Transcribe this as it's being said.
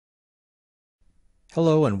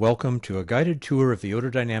Hello and welcome to a guided tour of the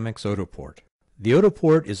Otodynamics Otoport. The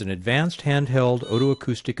Otoport is an advanced handheld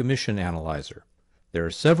otoacoustic emission analyzer. There are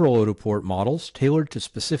several Otoport models tailored to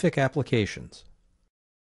specific applications.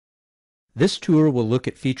 This tour will look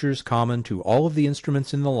at features common to all of the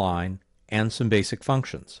instruments in the line and some basic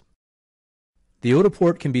functions. The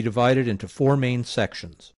Otoport can be divided into four main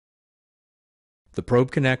sections: the probe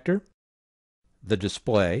connector, the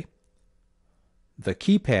display, the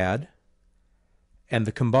keypad, and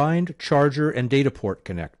the combined charger and data port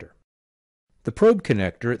connector. The probe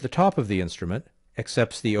connector at the top of the instrument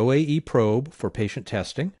accepts the OAE probe for patient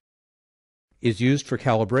testing, is used for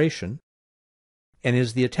calibration, and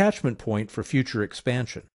is the attachment point for future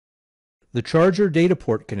expansion. The charger data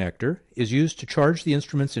port connector is used to charge the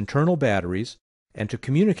instrument's internal batteries and to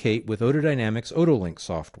communicate with Otodynamics Otolink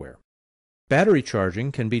software. Battery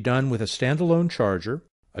charging can be done with a standalone charger,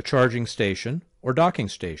 a charging station, or docking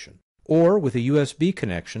station, or with a USB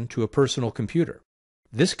connection to a personal computer.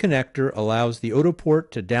 This connector allows the Otoport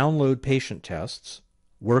to download patient tests,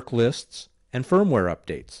 work lists, and firmware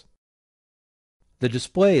updates. The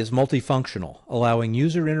display is multifunctional, allowing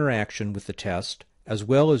user interaction with the test as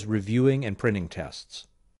well as reviewing and printing tests.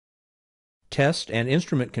 Test and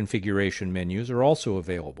instrument configuration menus are also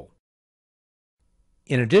available.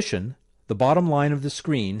 In addition, the bottom line of the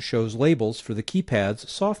screen shows labels for the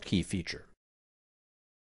keypad's soft key feature.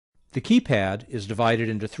 The keypad is divided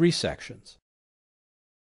into three sections.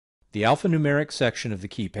 The alphanumeric section of the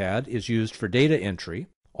keypad is used for data entry,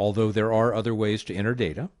 although there are other ways to enter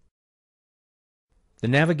data. The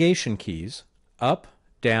navigation keys, up,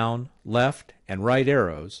 down, left, and right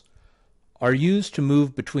arrows, are used to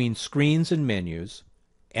move between screens and menus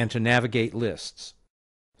and to navigate lists.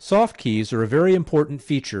 Soft keys are a very important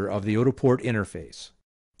feature of the Otoport interface.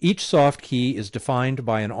 Each soft key is defined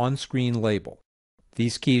by an on-screen label.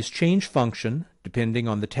 These keys change function depending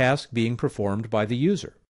on the task being performed by the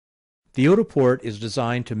user. The Otoport is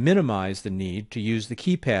designed to minimize the need to use the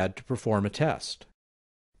keypad to perform a test.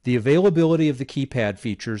 The availability of the keypad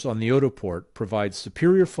features on the Otoport provides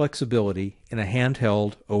superior flexibility in a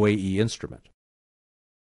handheld OAE instrument.